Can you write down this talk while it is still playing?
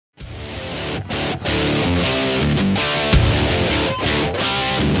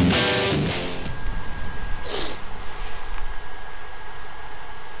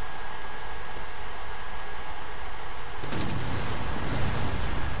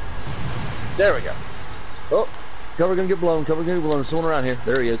There we go. Oh, cover gonna get blown. Cover gonna get blown. There's someone around here.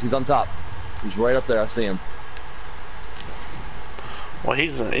 There he is. He's on top. He's right up there. I see him. Well,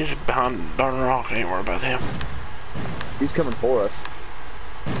 he's behind darn rock. Ain't worried about him. He's coming for us.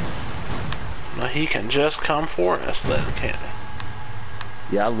 Well, he can just come for us then, can't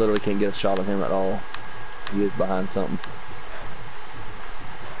he? Yeah, I literally can't get a shot on him at all. He is behind something.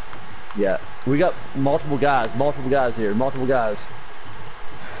 Yeah, we got multiple guys here, multiple guys.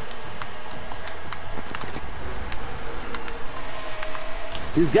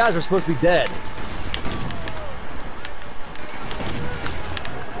 These guys are supposed to be dead.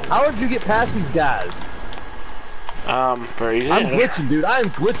 How did you get past these guys? Very easy. I'm glitching, dude. I am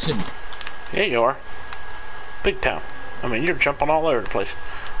glitching. Yeah, you are. Big time. I mean, you're jumping all over the place.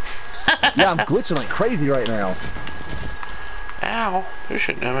 Yeah, I'm glitching like crazy right now. Ow. Who's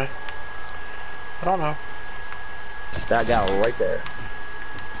shooting at me? I don't know. That guy right there.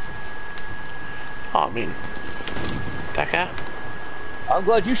 Oh, I mean, that guy? I'm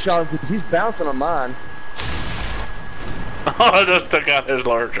glad you shot him because he's bouncing on mine. Oh, I just took out his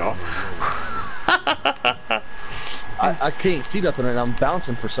large jaw. I can't see nothing right now. I'm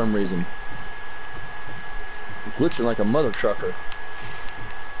bouncing for some reason. I'm glitching like a mother trucker.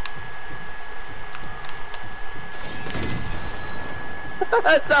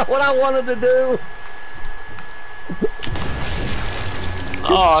 That's not what I wanted to do.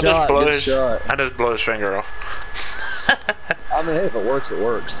 Oh, shot, I just blow his finger off. I mean, hey, if it works, it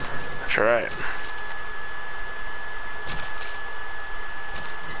works. That's right.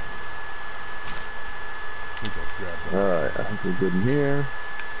 Alright, I think we're good in here.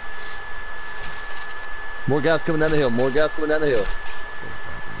 More guys coming down the hill, more guys coming down the hill.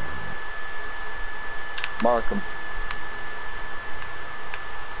 Mark them.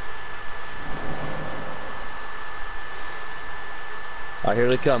 Alright, here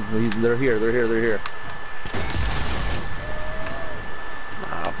they come. They're here, they're here, they're here.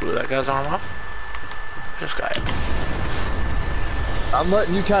 I blew that guy's arm off. This guy. I'm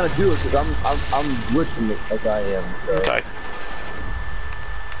letting you kind of do it because I'm glitching it like I am. So. Okay.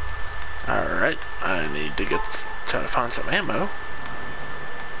 Alright, I need to try to find some ammo.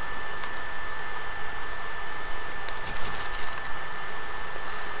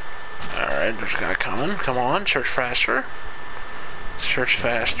 Alright, there's a guy coming. Come on, search faster. Search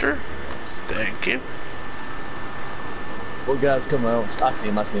faster. Thank you. What guy's coming out? I see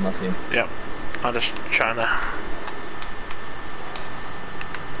him, I see him, I see him. Yep. I'm just trying to.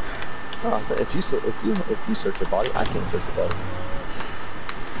 Oh, if you search a body, I can't search a body.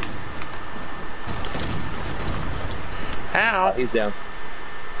 Ow! He's down.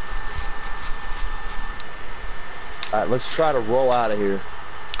 Alright, let's try to roll out of here.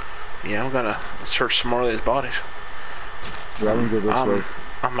 Yeah, I'm gonna search some more of these bodies. Yeah, I'm gonna go this way.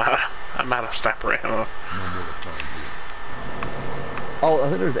 I'm out of sniper ammo. Oh, I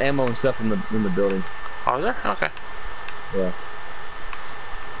think there's ammo and stuff in the building. Oh, is there? Okay. Yeah.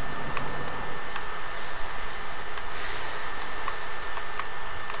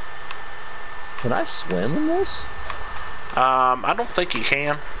 Can I swim in this? I don't think you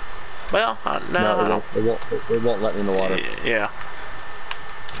can. Well, no, it won't let me in the water. Yeah.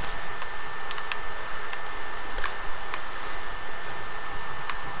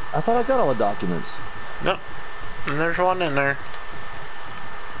 I thought I got all the documents. Nope. And there's one in there.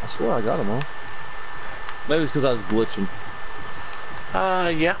 I swear I got them all. Maybe it's because I was glitching.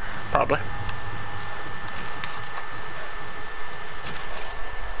 Yeah, probably.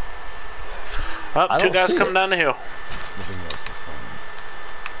 Oh, two guys coming down the hill.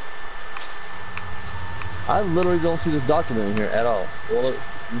 I literally don't see this document in here at all. Well, it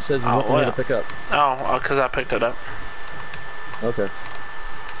says there's nothing here to pick up. Oh, because I picked it up. Okay.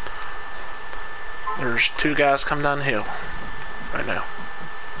 There's two guys coming down the hill right now.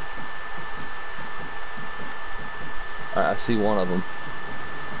 I see one of them.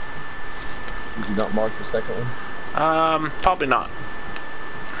 Did you not mark the second one? Probably not.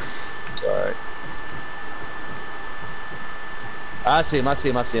 It's alright. I see him, I see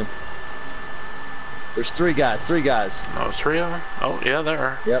him, I see him. There's three guys. Oh, three of them? Oh, yeah, there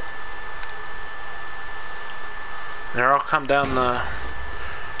are. Yep. They're all come down the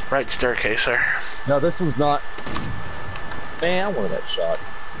right staircase there. No, this one's not. Man, I wanted that shot.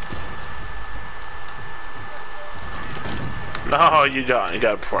 No, you got it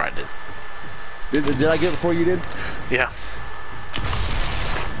before I did. Did I get it before you did? Yeah.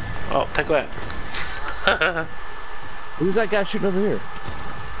 Oh, take that. Who's that guy shooting over here?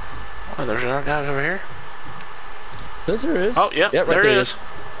 Oh, there's another guy over here. Yes, there is. Oh, yeah, right there it is.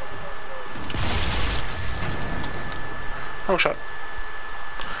 Oh, shot.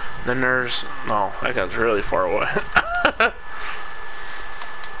 Then there's... No, that guy's really far away.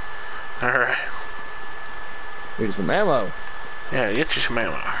 Alright. Here's some ammo. Yeah, get you some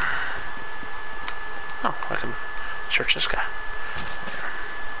ammo. Oh, I can search this guy.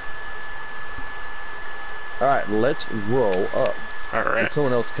 Alright, let's roll up. Alright. There's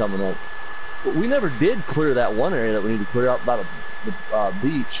someone else coming up. But we never did clear that one area that we need to clear out by the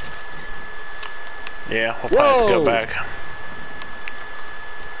beach. Yeah, we'll probably have to go back.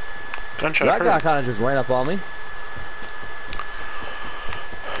 Gunshot. That guy kind of just ran up on me.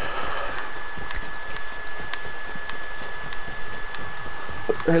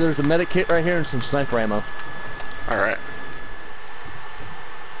 Hey, there's a medic kit right here and some sniper ammo. Alright.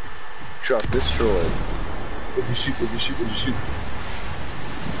 Truck destroyed. What'd you shoot? What'd you shoot? What'd you shoot?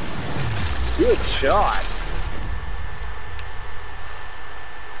 Good shot.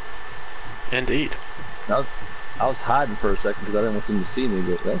 Indeed. I was hiding for a second because I didn't want them to see me,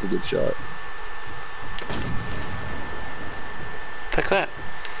 but that was a good shot. Take that.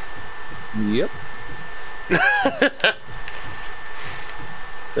 Yep.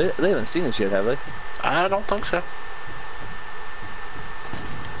 They haven't seen us yet, have they? I don't think so.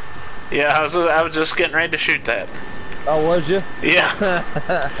 Yeah, I was just getting ready to shoot that. Oh, was you? Yeah.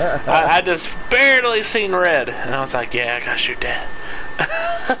 I just barely seen red, and I was like, yeah, I gotta shoot that.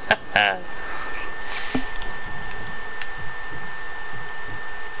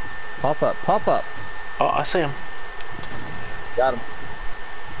 Pop up, pop up. Oh, I see him. Got him.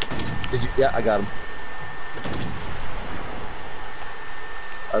 Did you? Yeah, I got him.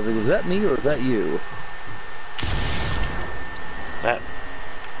 I was like, was that me or was that you? That.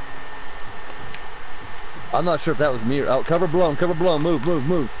 I'm not sure if that was me or... Oh, cover blown, move, move,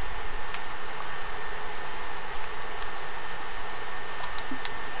 move.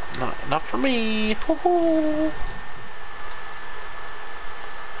 Not for me. Ho-ho.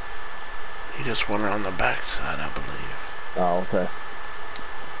 He just went around the backside, I believe. Oh, okay.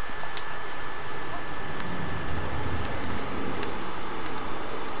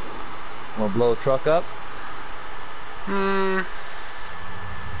 Wanna blow a truck up? Hmm.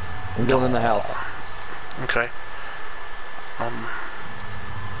 I'm going in the house. Okay.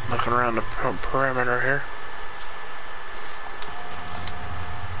 Looking around the perimeter here.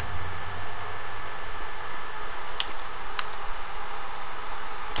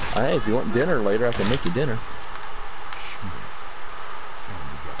 Hey, if you want dinner later, I can make you dinner.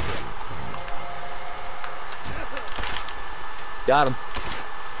 Got him.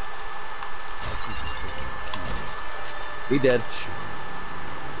 He dead.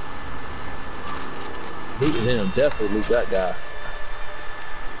 Looting him, definitely loot that guy.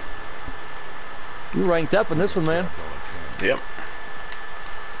 You ranked up in this one, man. Yep.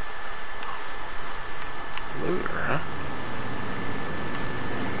 Looter, huh?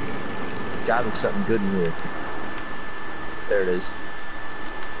 Gotta be something good in here. There it is.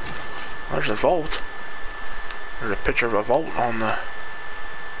 There's a vault. There's a picture of a vault on the...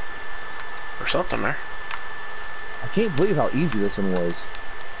 or something there. I can't believe how easy this one was.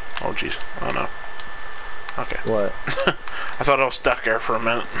 Oh, jeez. Oh, no. Okay. What? I thought I was stuck there for a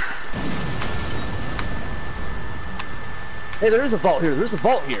minute. Hey, there is a vault here. There's a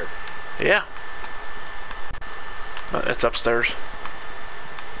vault here. Yeah. But it's upstairs.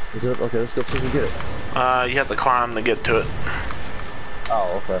 Is it? Okay, let's go see if we can get it. You have to climb to get to it.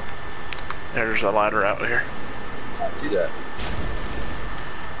 Oh, okay. There's a ladder out here. I see that.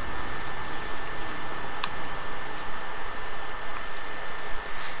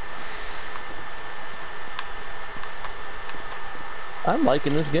 I'm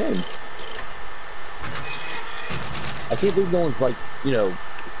liking this game. I can't believe no one's like, you know,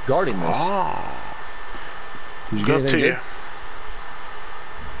 guarding this. Oh. Did you Good get to anything you.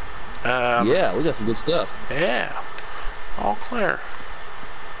 Yeah, we got some good stuff. Yeah. All clear.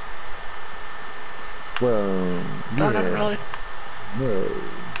 Well, No, yeah. not really. No.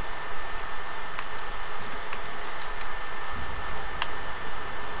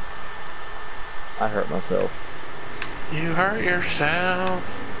 I hurt myself. You hurt yourself.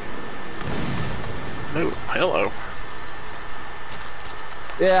 Ooh, hello.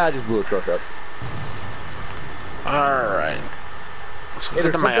 Yeah, I just blew a truck up. Alright. Let's Hey, look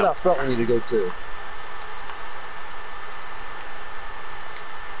at there's the something map. out front we need to go to.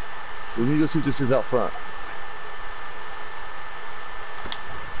 We need to go see what this is out front.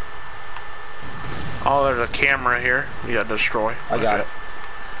 Oh, there's a camera here. You gotta destroy. I got it.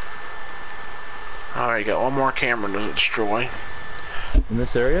 Alright, you got one more camera to destroy. In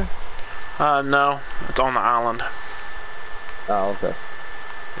this area? No. It's on the island. Oh, okay.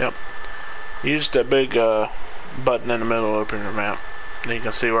 Yep. Use the big, button in the middle will open your map. Then you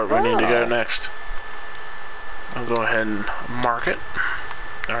can see where we need to go next. I'll go ahead and mark it.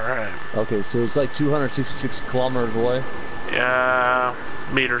 Alright. Okay, so it's like 266 kilometers away? Yeah,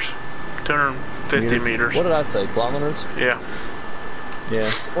 meters. 250 meters. What did I say, kilometers? Yeah. Yeah,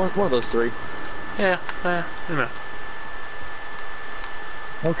 one of those three. Yeah, you know.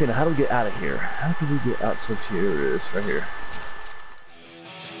 Okay, now how do we get out of here? How can we get out? So here it is, right here.